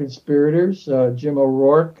co-conspirators, Jim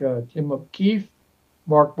O'Rourke, Tim O'Keefe,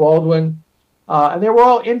 Mark Baldwin. And they were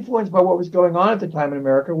all influenced by what was going on at the time in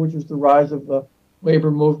America, which was the rise of the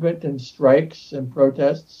labor movement and strikes and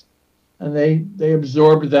protests. And they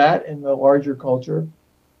absorbed that in the larger culture.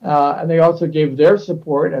 And they also gave their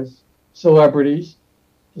support as celebrities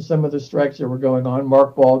to some of the strikes that were going on.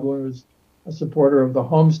 Mark Baldwin was a supporter of the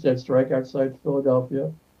Homestead strike outside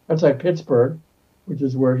Pittsburgh, which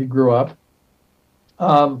is where he grew up.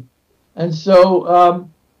 And so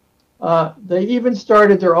they even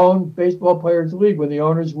started their own baseball players league when the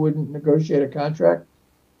owners wouldn't negotiate a contract.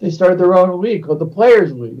 They started their own league called the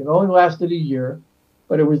Players League. It only lasted a year,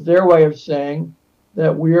 but it was their way of saying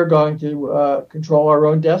that we are going to control our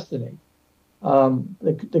own destiny.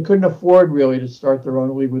 They couldn't afford really to start their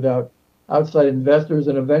own league without outside investors,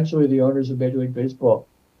 and eventually the owners of Major League Baseball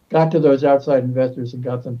got to those outside investors and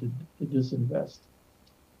got them to disinvest.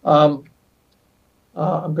 I'm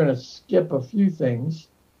going to skip a few things.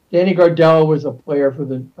 Danny Gardella was a player for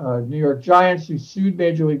the New York Giants who sued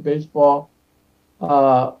Major League Baseball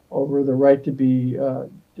over the right to be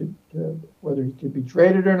whether he could be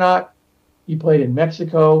traded or not. He played in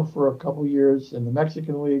Mexico for a couple years in the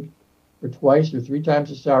Mexican League for twice or three times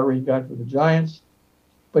the salary he got for the Giants.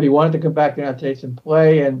 But he wanted to come back to the United States and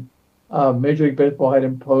play, and Major League Baseball had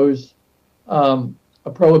imposed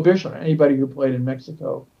a prohibition on anybody who played in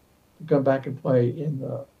Mexico to come back and play in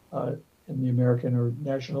the American or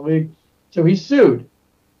National League. So he sued,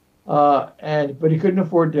 but he couldn't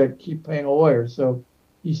afford to keep paying a lawyer. So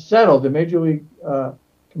he settled. The Major League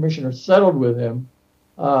commissioner settled with him,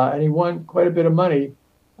 and he won quite a bit of money,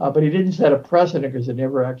 but he didn't set a precedent because it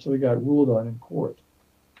never actually got ruled on in court.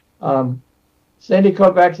 Sandy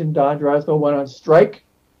Koufax and Don Drysdale went on strike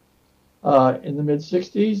in the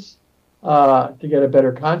mid-'60s to get a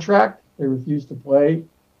better contract. They refused to play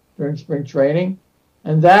during spring training,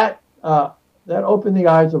 and that opened the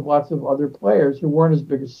eyes of lots of other players who weren't as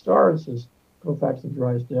big as stars as Koufax and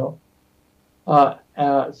Drysdale.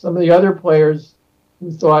 Some of the other players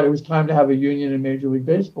who thought it was time to have a union in Major League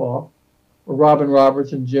Baseball were Robin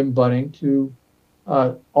Roberts and Jim Bunning, two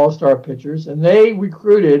all-star pitchers, and they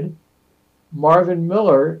recruited Marvin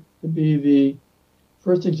Miller to be the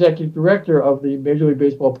first executive director of the Major League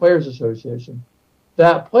Baseball Players Association.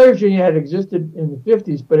 That players union had existed in the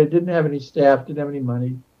 50s, but it didn't have any staff, didn't have any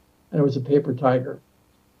money, and it was a paper tiger.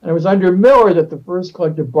 And it was under Miller that the first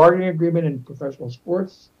collective bargaining agreement in professional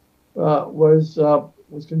sports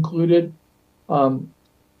was concluded.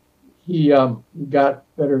 He got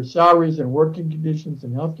better salaries and working conditions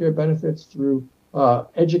and healthcare benefits through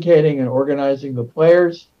educating and organizing the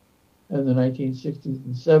players in the 1960s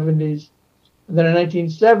and 70s. And then in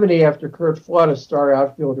 1970, after Kurt Flood, a star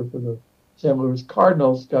outfielder for the St. Louis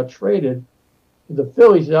Cardinals, got traded to the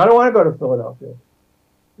Phillies, he said, I don't want to go to Philadelphia.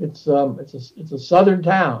 It's a southern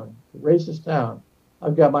town, a racist town.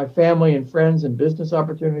 I've got my family and friends and business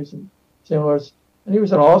opportunities in St. Louis. And he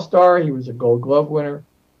was an all-star. He was a Gold Glove winner.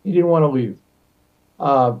 He didn't want to leave.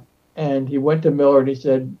 And he went to Miller and he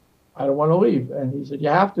said, I don't want to leave. And he said, you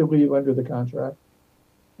have to leave under the contract.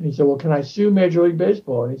 And he said, well, can I sue Major League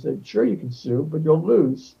Baseball? And he said, sure, you can sue, but you'll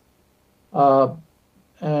lose.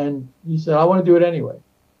 And he said, I want to do it anyway.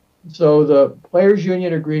 So the Players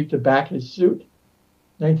Union agreed to back his suit.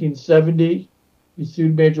 1970, he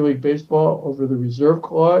sued Major League Baseball over the reserve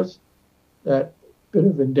clause, that bit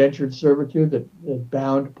of indentured servitude that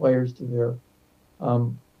bound players to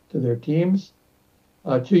their teams.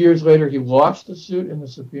 2 years later, he lost the suit in the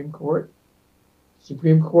Supreme Court. The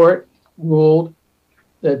Supreme Court ruled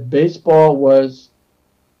that baseball was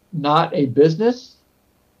not a business,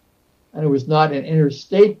 and it was not an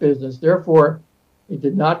interstate business. Therefore, it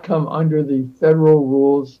did not come under the federal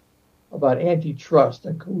rules about antitrust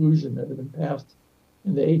and collusion that had been passed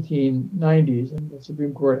in the 1890s. And the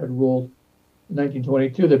Supreme Court had ruled in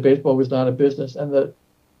 1922 that baseball was not a business. And the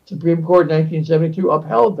Supreme Court in 1972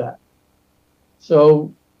 upheld that.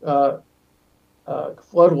 So Flood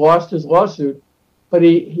lost his lawsuit, but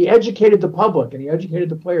he educated the public and he educated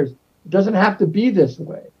the players. It doesn't have to be this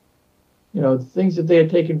way. You know, things that they had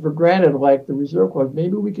taken for granted, like the reserve clause,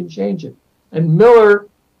 maybe we can change it. And Miller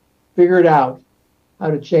figured out how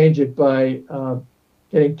to change it by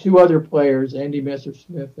getting two other players, Andy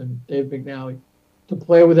Messersmith and Dave McNally, to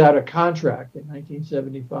play without a contract in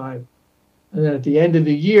 1975. And then at the end of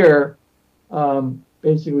the year,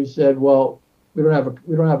 basically said, well, we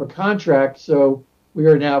don't have a contract, so we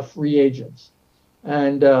are now free agents.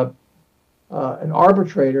 And an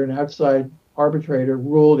arbitrator, an outside arbitrator,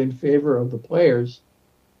 ruled in favor of the players,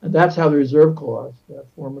 and that's how the reserve clause, that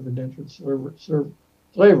form of indentured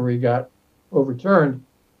slavery, got overturned.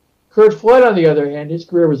 Curt Flood, on the other hand, his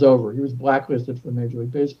career was over. He was blacklisted from Major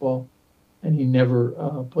League Baseball, and he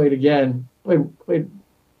never played again. Played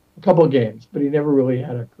a couple of games, but he never really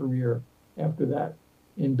had a career after that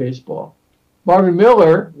in baseball. Marvin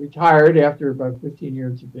Miller retired after about 15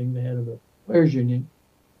 years of being the head of the Players Union,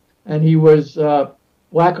 and he was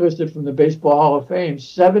blacklisted from the Baseball Hall of Fame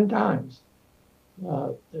 7 times. The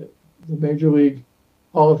Major League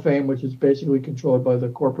Hall of Fame, which is basically controlled by the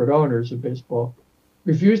corporate owners of baseball,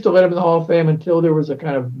 refused to let him in the Hall of Fame until there was a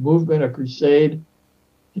kind of movement, a crusade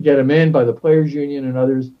to get him in by the Players Union and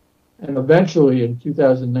others. And eventually in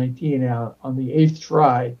 2019, on the 8th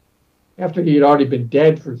try, after he had already been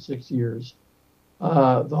dead for 6 years, the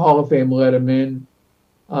Hall of Fame let him in.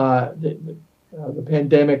 The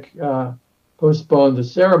pandemic postponed the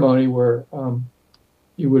ceremony where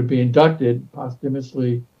he would be inducted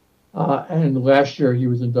posthumously, and last year he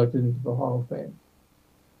was inducted into the Hall of Fame.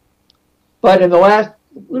 But in the last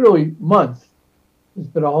literally month, there's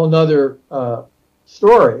been a whole nother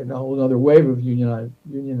story and a whole other wave of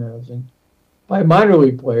unionizing by minor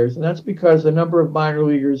league players, and that's because a number of minor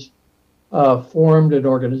leaguers formed an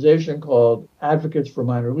organization called Advocates for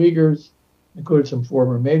Minor Leaguers, included some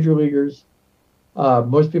former major leaguers.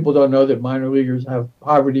 Most people don't know that minor leaguers have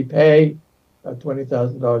poverty pay, about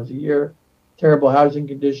 $20,000 a year, terrible housing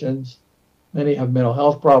conditions. Many have mental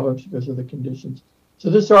health problems because of the conditions. So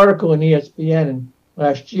this article in ESPN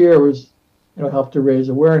last year was, helped to raise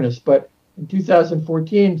awareness. But in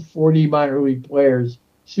 2014, 40 minor league players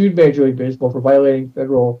sued Major League Baseball for violating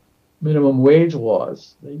federal minimum wage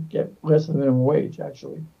laws. They get less than minimum wage,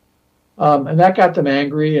 actually. And that got them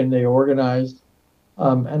angry, and they organized.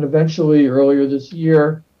 And eventually, earlier this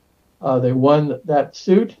year, they won that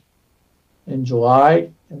suit in July,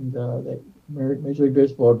 and Major League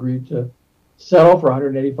Baseball agreed to settle for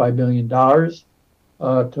 $185 million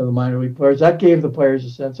to the minor league players. That gave the players a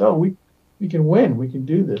sense, we can win, we can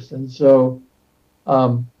do this. And so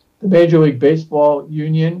the Major League Baseball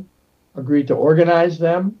Union agreed to organize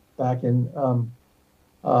them back in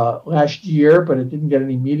last year, but it didn't get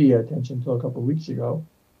any media attention until a couple of weeks ago.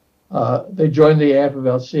 They joined the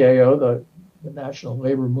AFL-CIO, the National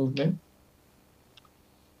Labor Movement.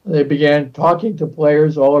 They began talking to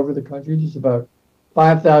players all over the country. There's about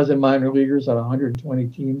 5,000 minor leaguers on 120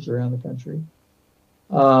 teams around the country.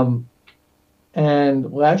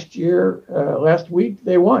 And last week,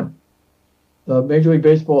 they won. The Major League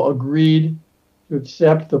Baseball agreed to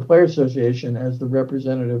accept the Players Association as the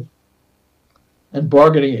representative and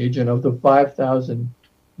bargaining agent of the 5,000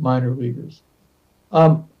 minor leaguers.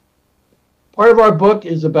 Part of our book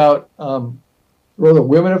is about the role that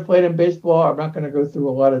women have played in baseball. I'm not going to go through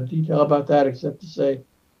a lot of detail about that, except to say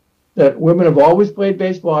that women have always played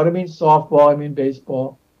baseball. I don't mean softball, I mean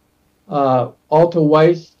baseball. Alta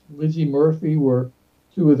Weiss, Lizzie Murphy were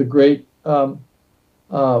two of the great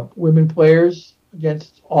women players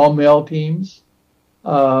against all-male teams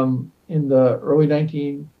in the early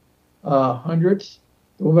 1900s.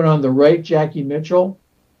 The woman on the right, Jackie Mitchell,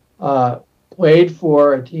 played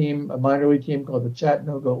for a minor league team called the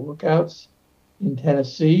Chattanooga Lookouts in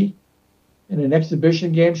Tennessee. In an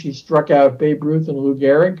exhibition game, she struck out Babe Ruth and Lou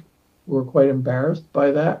Gehrig, who were quite embarrassed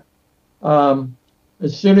by that.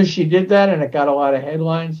 As soon as she did that, and it got a lot of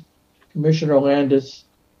headlines, Commissioner Landis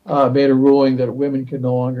made a ruling that women could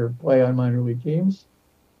no longer play on minor league teams,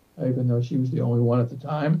 even though she was the only one at the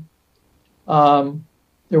time.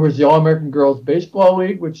 There was the All-American Girls Baseball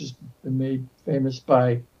League, which has been made famous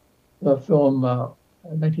by the film,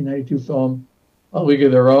 1992 film, A League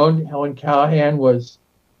of Their Own. Helen Callahan was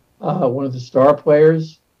one of the star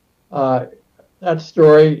players that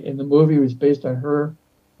story in the movie was based on her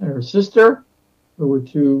and her sister, who were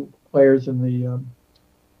two players in the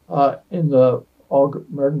All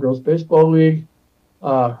American Girls Baseball League.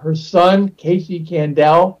 Her son, Casey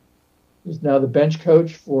Candell, is now the bench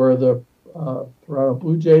coach for the Toronto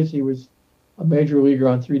Blue Jays. He was a major leaguer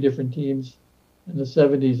on 3 different teams in the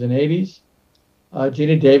 70s and 80s.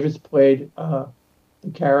 Gina Davis played one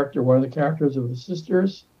of the characters of the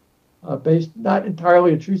sisters, based not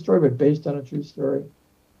entirely a true story, but based on a true story.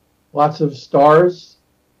 Lots of stars.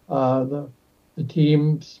 The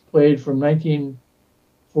teams played from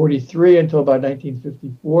 1943 until about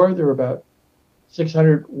 1954. There were about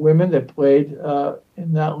 600 women that played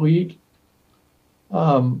in that league.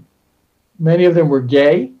 Many of them were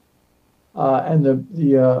gay, and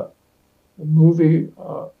the movie,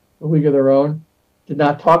 The League of Their Own, did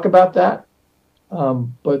not talk about that,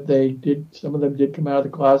 but they did. Some of them did come out of the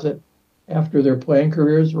closet after their playing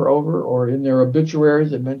careers were over, or in their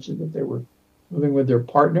obituaries it mentioned that they were living with their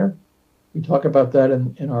partner. We talk about that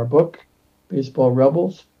in our book, Baseball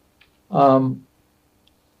Rebels.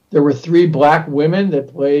 There were 3 black women that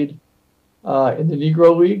played in the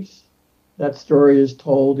Negro Leagues. That story is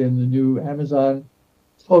told in the new Amazon,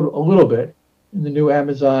 it's told a little bit in the new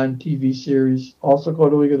Amazon TV series, also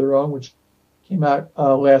called A League of Their Own, which came out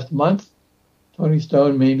last month. Tony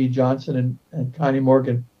Stone, Mamie Johnson, and Connie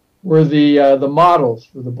Morgan were the models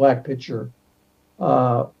for the black pitcher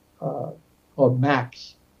called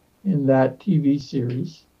Max in that TV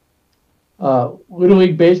series. Little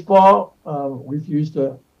League Baseball refused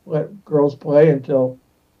to let girls play until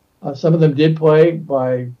some of them did play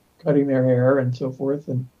by cutting their hair and so forth.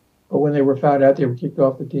 But when they were found out, they were kicked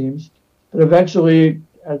off the teams. But eventually,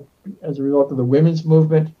 as a result of the women's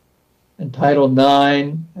movement and Title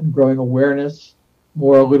IX and growing awareness,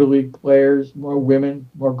 more Little League players, more women,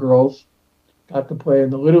 more girls got to play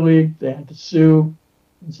in the Little League. They had to sue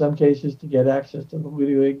in some cases to get access to the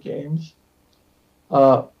Little League games.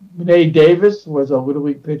 Renee Davis was a Little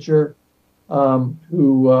League pitcher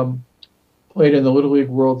who played in the Little League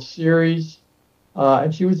World Series,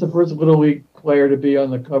 and she was the first Little League player to be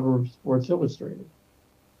on the cover of Sports Illustrated.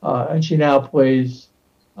 And she now plays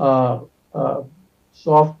softball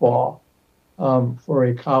for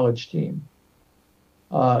a college team.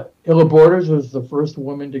 Illa Borders was the first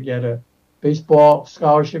woman to get a baseball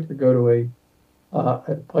scholarship to go to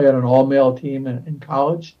play on an all-male team in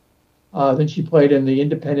college. Then she played in the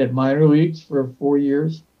independent minor leagues for 4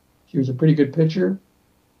 years. She was a pretty good pitcher,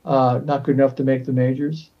 not good enough to make the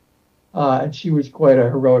majors. And she was quite a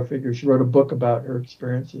heroic figure. She wrote a book about her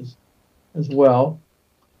experiences as well.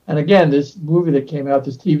 And again, this movie that came out,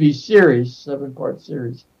 this TV series, 7-part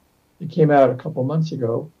series, that came out a couple months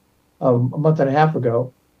ago, a month and a half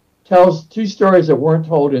ago, tells 2 stories that weren't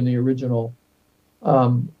told in the original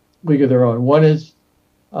League of Their Own. One is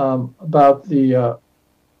about the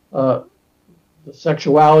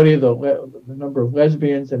sexuality, the number of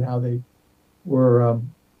lesbians, and how they were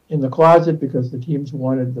in the closet because the teams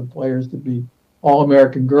wanted the players to be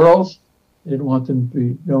all-American girls. They didn't want them to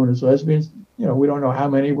be known as lesbians. You know, we don't know how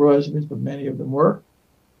many were lesbians, but many of them were.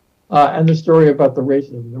 And the story about the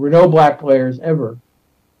racism. There were no black players ever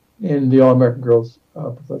in the All-American Girls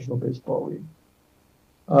Professional Baseball League.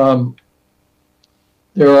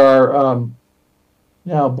 There are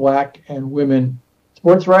now black and women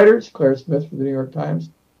sports writers. Claire Smith for the New York Times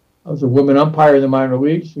was a woman umpire in the minor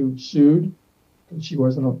leagues who sued because she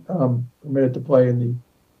wasn't permitted to play in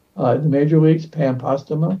the major leagues. Pam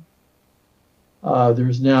Postuma.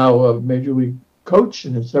 There's now a major league coach,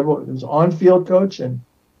 and there's on-field coach, and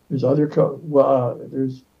there's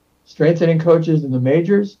there's strengthening coaches in the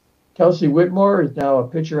majors. Kelsey Whitmore is now a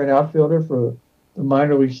pitcher and outfielder for the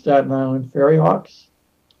minor league Staten Island Ferry Hawks.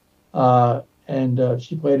 And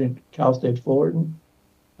she played in Cal State Fullerton.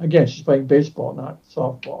 Again, she's playing baseball, not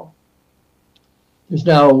softball. There's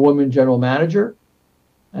now a woman general manager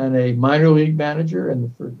and a minor league manager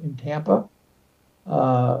in Tampa,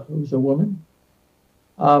 who's a woman.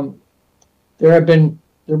 There have been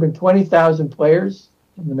 20,000 players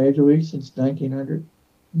in the major leagues since 1900.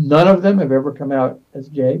 None of them have ever come out as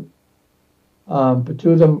gay, but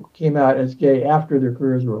 2 of them came out as gay after their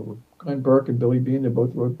careers were over. Glenn Burke and Billie Bean, they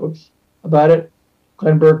both wrote books about it.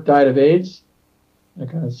 Glenn Burke died of AIDS, a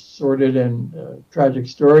kind of sordid and tragic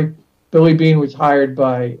story. Billie Bean was hired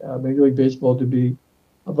by Major League Baseball to be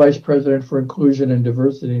a vice president for inclusion and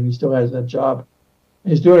diversity, and he still has that job.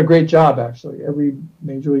 And he's doing a great job, actually. Every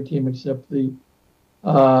major league team except the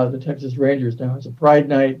Texas Rangers now has a Pride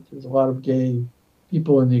Night. There's a lot of gay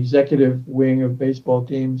people in the executive wing of baseball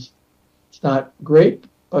teams. It's not great,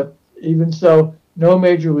 but even so, no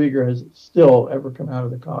major leaguer has still ever come out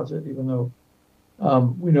of the closet, even though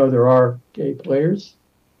We know there are gay players,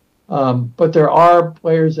 but there are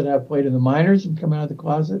players that have played in the minors and come out of the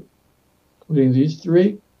closet, including these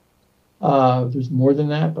three. There's more than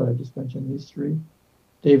that, but I just mentioned these three.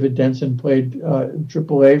 David Denson played in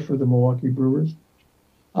AAA for the Milwaukee Brewers.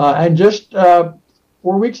 And just 4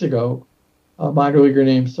 weeks ago, a minor leaguer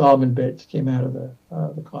named Solomon Bates came out of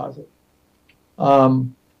the closet.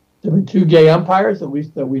 There have been 2 gay umpires, at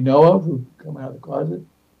least that we know of, who've come out of the closet.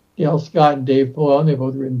 Gail Scott and Dave Pallone. They've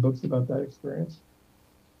both written books about that experience.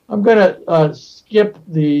 I'm going to skip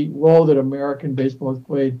the role that American baseball has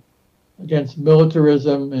played against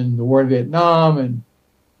militarism in the war in Vietnam and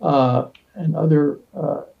other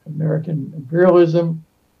American imperialism,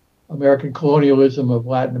 American colonialism of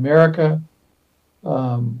Latin America.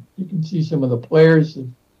 You can see some of the players.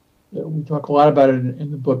 We talk a lot about it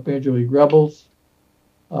in the book Major League Rebels.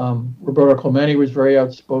 Roberto Clemente was very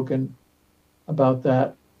outspoken about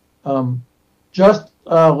that. Just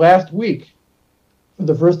last week, for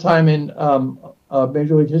the first time in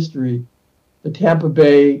Major League history, the Tampa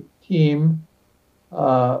Bay team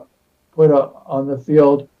put on the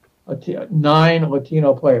field 9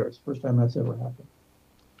 Latino players. First time that's ever happened.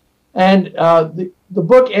 And the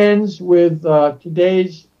book ends with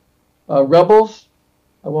today's rebels.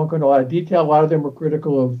 I won't go into a lot of detail. A lot of them were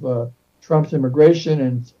critical of Trump's immigration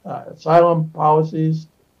and asylum policies.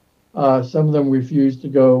 Some of them refused to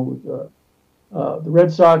go with the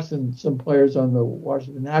Red Sox, and some players on the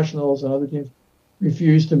Washington Nationals and other teams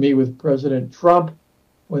refused to meet with President Trump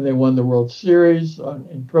when they won the World Series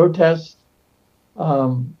in protest,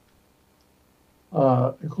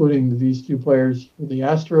 including these 2 players for the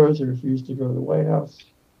Astros who refused to go to the White House.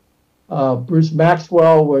 Bruce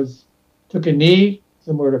Maxwell took a knee,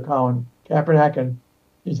 similar to Colin Kaepernick, and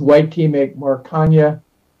his white teammate Mark Kanya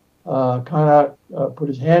put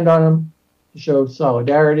his hand on him to show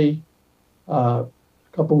solidarity. A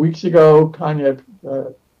couple weeks ago, Kanya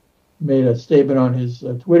made a statement on his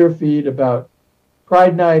Twitter feed about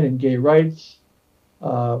Pride Night and gay rights,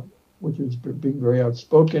 which was being very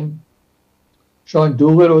outspoken. Sean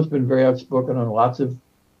Doolittle has been very outspoken on lots of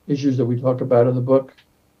issues that we talk about in the book.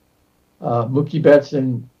 Mookie Betts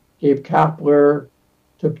and Gabe Kapler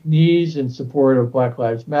took knees in support of Black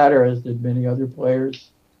Lives Matter, as did many other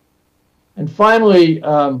players. And finally,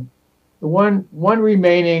 the one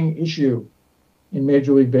remaining issue in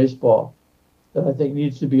Major League Baseball that I think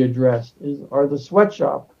needs to be addressed are the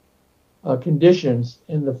sweatshop conditions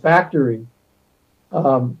in the factory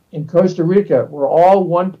in Costa Rica, where all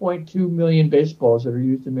 1.2 million baseballs that are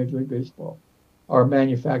used in Major League Baseball are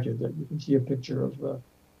manufactured. You can see a picture of the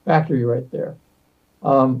factory right there.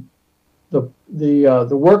 The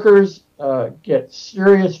workers get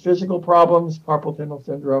serious physical problems, carpal tunnel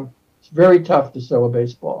syndrome. It's very tough to sew a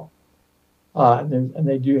baseball, and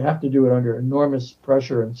they do have to do it under enormous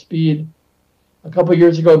pressure and speed. A couple of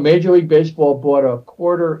years ago, Major League Baseball bought a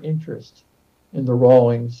quarter interest in the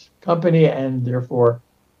Rawlings company, and therefore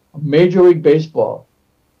Major League Baseball,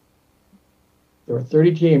 there are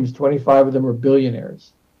 30 teams, 25 of them are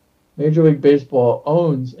billionaires. Major League Baseball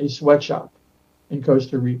owns a sweatshop in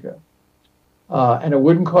Costa Rica. And it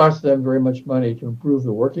wouldn't cost them very much money to improve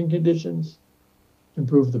the working conditions, to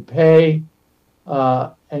improve the pay,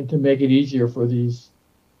 and to make it easier for these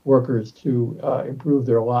workers to improve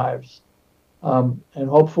their lives. And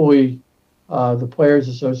hopefully the Players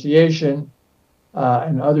Association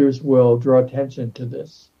and others will draw attention to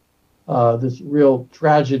this real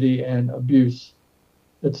tragedy and abuse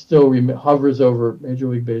that still hovers over Major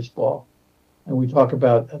League Baseball. And we talk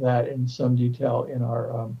about that in some detail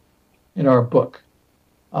in our book.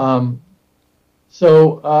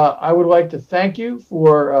 So I would like to thank you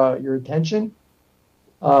for your attention.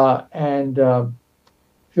 And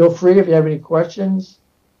feel free, if you have any questions,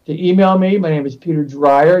 to email me. My name is Peter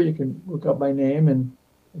Dreier. You can look up my name, and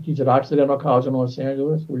I teach at Occidental College in Los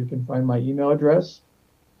Angeles, where you can find my email address.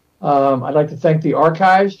 I'd like to thank the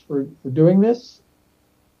archives for doing this.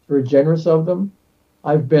 It's very generous of them.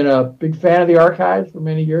 I've been a big fan of the archives for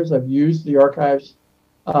many years. I've used the archives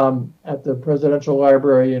at the Presidential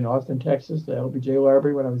Library in Austin, Texas, the LBJ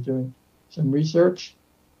Library, when I was doing some research.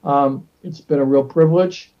 It's been a real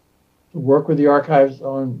privilege to work with the archives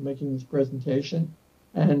on making this presentation,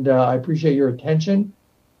 and I appreciate your attention.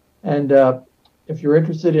 And if you're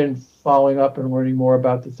interested in following up and learning more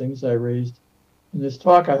about the things I raised in this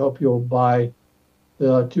talk, I hope you'll buy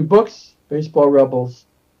the 2 books, Baseball Rebels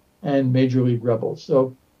and Major League Rebels.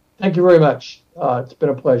 So thank you very much. It's been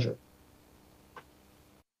a pleasure.